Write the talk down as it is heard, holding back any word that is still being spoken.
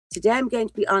Today I'm going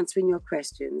to be answering your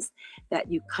questions that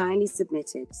you kindly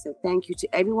submitted. So thank you to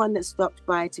everyone that stopped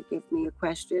by to give me a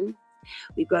question.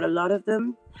 We've got a lot of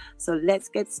them. So let's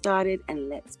get started and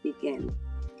let's begin.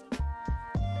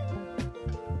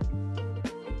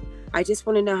 I just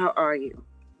want to know, how are you?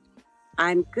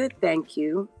 I'm good, thank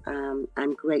you.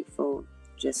 I'm grateful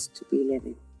just to be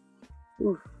living.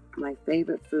 Ooh, my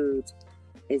favorite food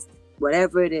is,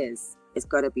 whatever it is, it's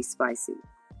got to be spicy.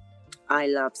 I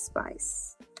love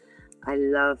spice. I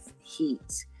love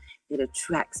heat. It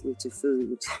attracts me to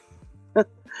food.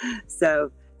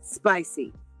 So,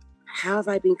 spicy. How have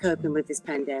I been coping with this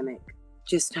pandemic?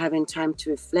 Just having time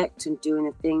to reflect and doing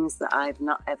the things that I've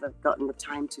not ever gotten the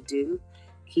time to do.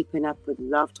 Keeping up with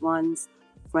loved ones,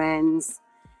 friends,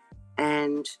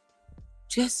 and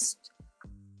just,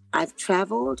 I've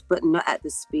traveled, but not at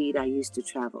the speed I used to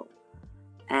travel.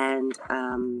 And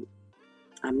I'm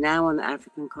now on the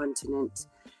African continent,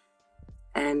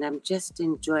 and I'm just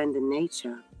enjoying the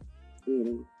nature,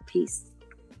 really. Peace,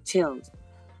 chilled,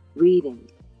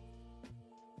 reading.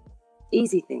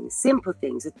 Easy things, simple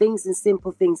things, the things and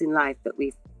simple things in life that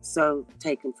we've so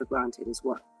taken for granted is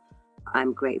what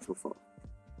I'm grateful for.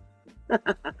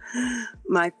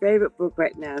 My favorite book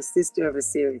right now, Sister of a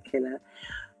Serial Killer,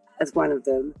 as one of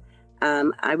them.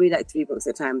 I read like 3 books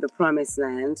at a time, The Promised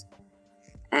Land,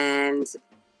 and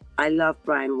I love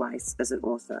Brian Weiss as an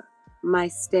author. My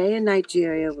stay in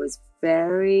Nigeria was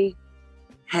very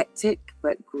hectic,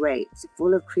 but great,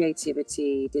 full of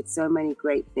creativity, did so many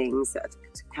great things that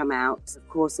to come out. Of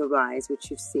course, Arise,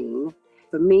 which you've seen.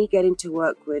 For me, getting to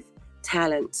work with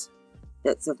talent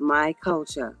that's of my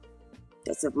culture,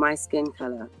 that's of my skin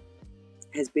color,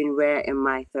 has been rare in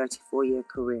my 34-year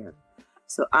career.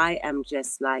 So I am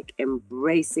just like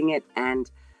embracing it,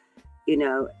 and, you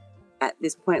know, at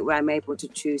this point where I'm able to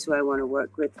choose who I want to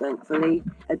work with, thankfully,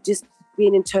 just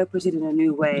being interpreted in a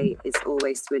new way is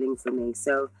always thrilling for me.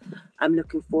 So I'm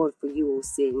looking forward for you all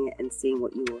seeing it and seeing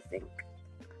what you all think.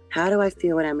 How do I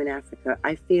feel when I'm in Africa?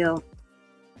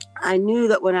 I knew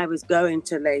that when I was going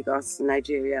to Lagos,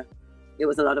 Nigeria, it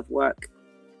was a lot of work,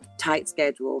 tight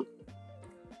schedule.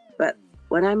 But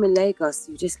when I'm in Lagos,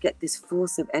 you just get this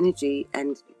force of energy,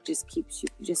 and it just keeps you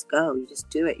just go, you just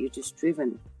do it, you're just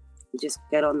driven. You just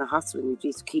get on the hustle and you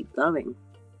just keep going.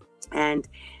 And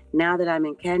now that I'm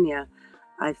in Kenya,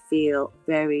 I feel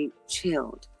very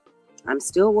chilled. I'm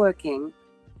still working.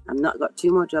 I've not got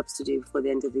 2 more jobs to do before the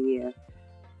end of the year,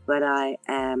 but I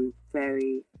am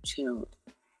very chilled.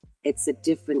 It's a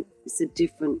different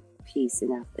piece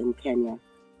in Kenya.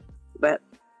 But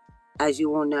as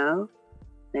you all know,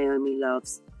 Naomi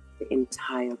loves the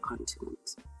entire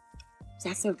continent.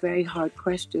 That's a very hard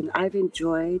question. I've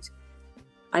enjoyed.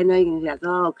 I know you're going to be like,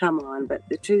 oh, come on. But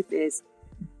the truth is,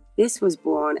 this was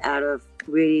born out of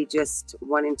really just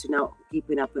wanting to know,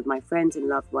 keeping up with my friends and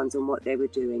loved ones and what they were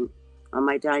doing on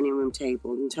my dining room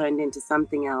table, and turned into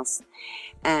something else.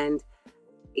 And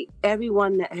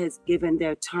everyone that has given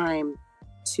their time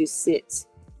to sit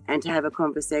and to have a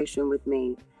conversation with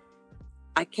me,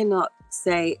 I cannot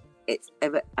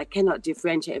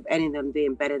differentiate of any of them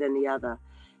being better than the other.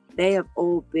 They have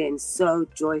all been so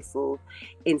joyful,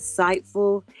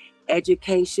 insightful,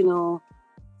 educational,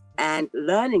 and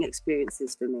learning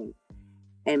experiences for me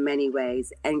in many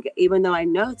ways. And even though I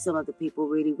know some of the people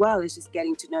really well, it's just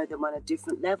getting to know them on a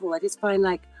different level. I just find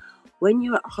like when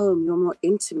you're at home, you're more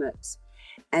intimate.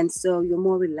 And so you're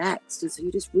more relaxed. And so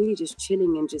you're just really just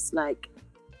chilling and just like,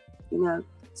 you know,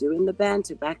 doing the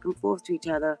banter back and forth to each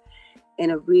other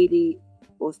in a really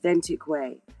authentic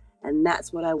way. And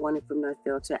that's what I wanted from No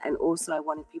Filter. And also I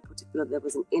wanted people to feel there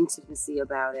was an intimacy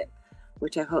about it,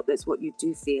 which I hope that's what you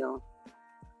do feel.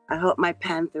 I hope my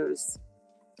Panthers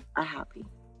are happy.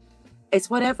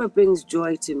 It's whatever brings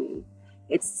joy to me.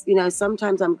 It's, you know,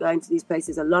 sometimes I'm going to these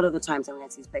places, a lot of the times I'm going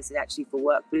to these places actually for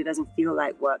work, but it doesn't feel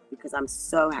like work because I'm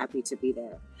so happy to be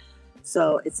there.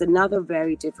 So it's another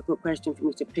very difficult question for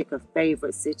me to pick a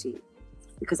favorite city,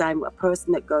 because I'm a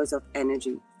person that goes off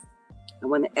energy. And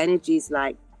when the energy is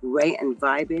like great and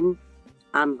vibing,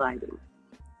 I'm vibing.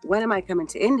 When am I coming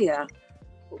to India?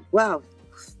 Well,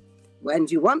 when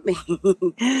do you want me?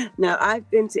 Now, I've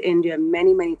been to India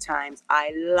many, many times.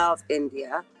 I love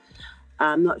India.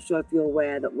 I'm not sure if you're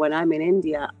aware that when I'm in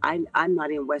India, I'm not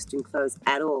in Western clothes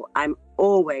at all. I'm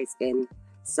always in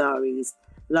saris.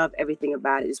 Love everything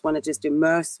about it. Just want to just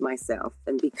immerse myself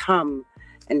and become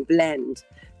and blend.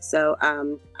 So,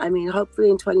 I mean, hopefully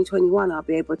in 2021, I'll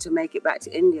be able to make it back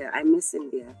to India. I miss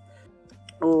India.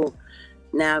 Oh,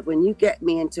 now when you get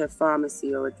me into a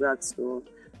pharmacy or a drugstore,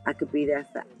 I could be there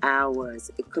for hours.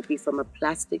 It could be from a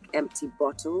plastic empty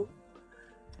bottle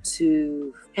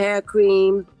to hair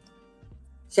cream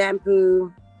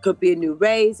shampoo, could be a new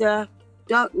razor.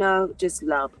 Don't know, just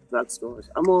love drugstores.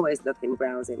 I'm always looking,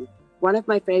 browsing. One of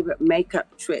my favorite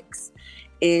makeup tricks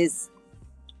is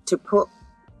to put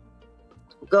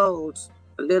gold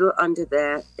a little under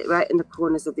there, right in the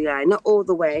corners of the eye. Not all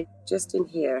the way, just in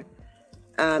here.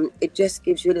 It just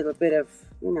gives you a little bit of,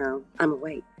 you know, I'm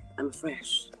awake, I'm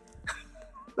fresh.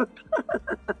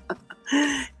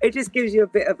 It just gives you a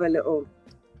bit of a little,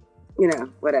 you know,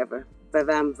 whatever.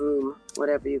 Bam boom,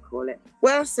 whatever you call it.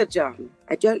 Well, Sir John,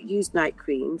 I don't use night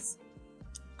creams.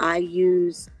 I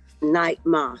use night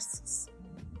masks,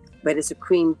 but it's a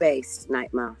cream-based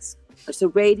night mask. It's a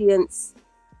radiance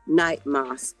night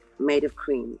mask made of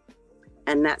cream,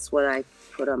 and that's what I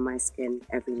put on my skin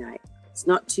every night. It's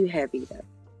not too heavy though.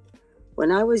 When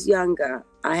I was younger,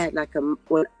 I had like I'm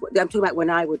talking about when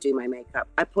I would do my makeup.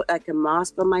 I put like a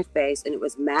mask on my face, and it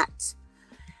was matte.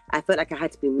 I felt like I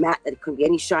had to be matte, that it couldn't be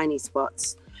any shiny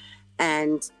spots.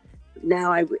 And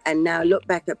now I look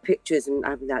back at pictures and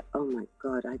I'd be like, oh my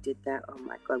God, I did that. Oh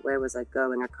my God, where was I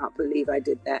going? I can't believe I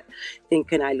did that,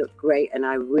 thinking I looked great, and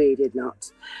I really did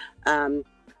not.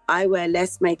 I wear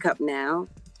less makeup now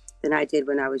than I did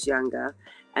when I was younger.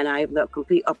 And I'm the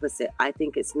complete opposite. I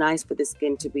think it's nice for the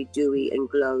skin to be dewy and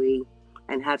glowy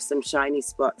and have some shiny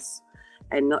spots,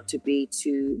 and not to be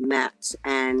too matte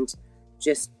and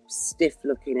just stiff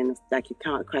looking and like you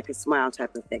can't crack a smile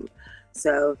type of thing.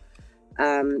 So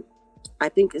I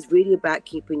think it's really about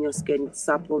keeping your skin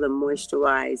supple and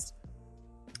moisturized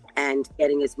and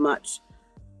getting as much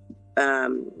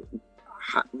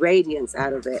radiance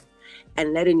out of it,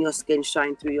 and letting your skin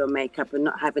shine through your makeup and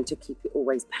not having to keep it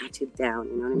always patted down,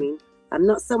 you know what I mean? I'm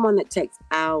not someone that takes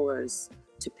hours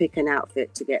to pick an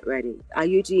outfit to get ready. I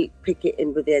usually pick it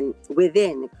in within,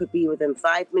 it could be within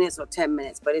 5 minutes or 10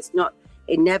 minutes, but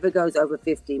it never goes over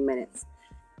 15 minutes.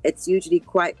 It's usually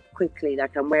quite quickly,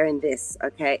 like I'm wearing this,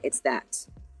 okay, it's that.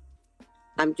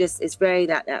 It's very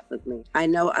that with me. I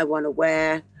know I want to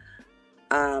wear,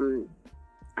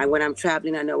 when I'm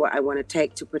traveling, I know what I want to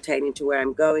take to pertaining to where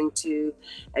I'm going to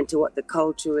and to what the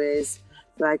culture is.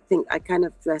 So I think I kind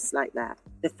of dress like that.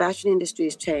 The fashion industry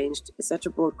has changed. It's such a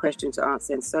broad question to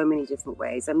answer in so many different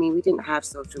ways. I mean, we didn't have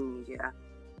social media.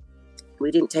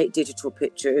 We didn't take digital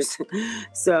pictures.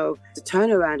 So the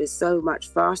turnaround is so much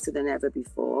faster than ever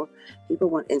before. People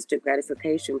want instant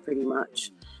gratification pretty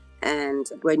much. And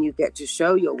when you get to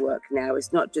show your work now,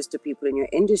 it's not just to people in your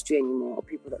industry anymore, or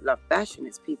people that love fashion.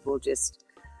 It's people just,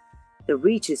 the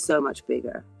reach is so much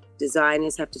bigger.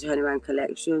 Designers have to turn around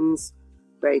collections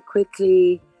very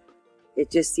quickly.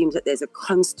 It just seems that there's a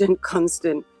constant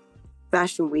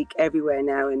fashion week everywhere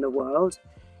now in the world.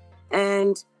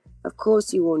 And of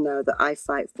course, you all know that I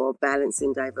fight for balance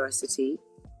and diversity.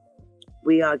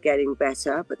 We are getting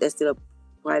better, but there's still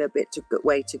quite a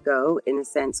way to go in a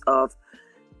sense of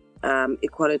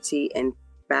equality and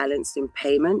balance in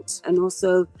payment, and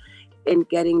also in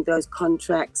getting those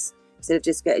contracts instead of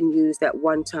just getting used at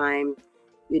one time,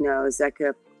 you know, as like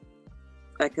a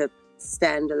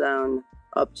standalone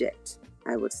object,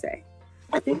 I would say.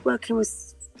 I think working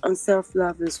on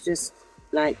self-love is just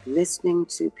like listening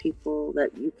to people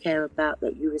that you care about,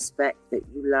 that you respect, that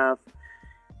you love,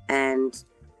 and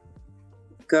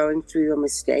going through your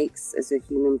mistakes as a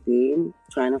human being,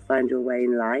 trying to find your way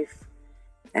in life,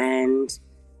 and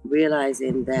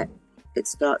realizing that it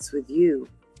starts with you,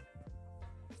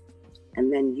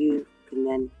 and then you can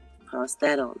then pass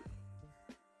that on.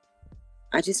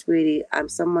 I'm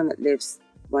someone that lives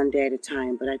one day at a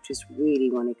time, but I just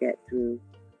really want to get through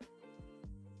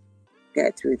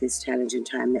this challenging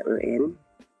time that we're in.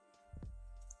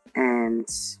 And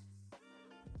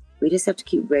we just have to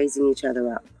keep raising each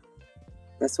other up.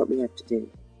 That's what we have to do.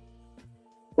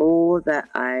 All that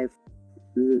I've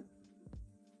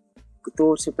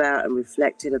thought about and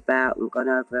reflected about and gone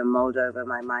over and mulled over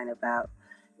my mind about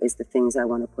is the things I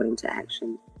want to put into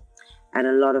action. And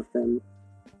a lot of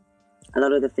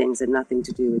the things have nothing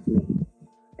to do with me.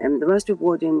 And the most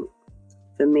rewarding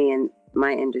for me in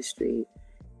my industry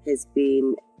has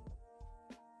been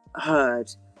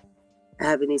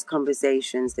having these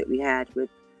conversations that we had with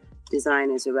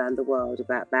designers around the world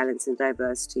about balance and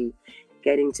diversity,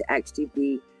 getting to actually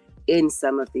be in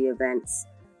some of the events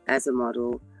as a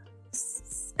model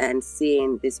and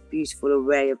seeing this beautiful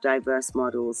array of diverse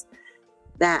models.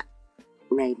 That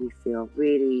made me feel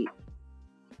really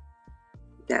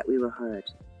that we were heard.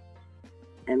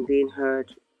 And being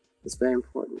heard is very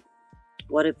important.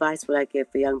 What advice would I give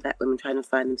for young Black women trying to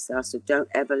find themselves? So don't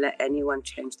ever let anyone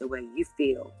change the way you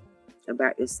feel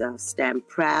about yourself. Stand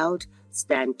proud,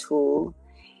 stand tall,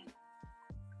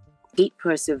 keep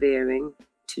persevering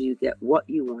till you get what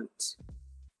you want.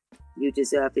 You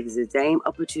deserve the same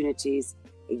opportunities,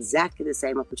 exactly the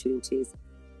same opportunities,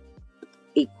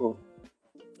 equal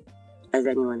as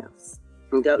anyone else.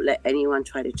 And don't let anyone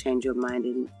try to change your mind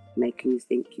and make you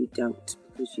think you don't,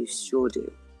 because you sure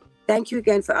do. Thank you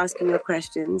again for asking your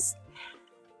questions.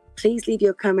 Please leave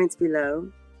your comments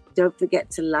below. Don't forget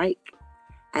to like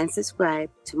and subscribe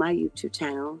to my YouTube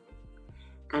channel.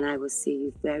 And I will see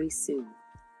you very soon.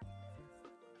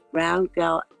 Brown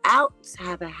Girl out.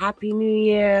 Have a happy new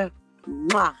year.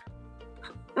 Mwah.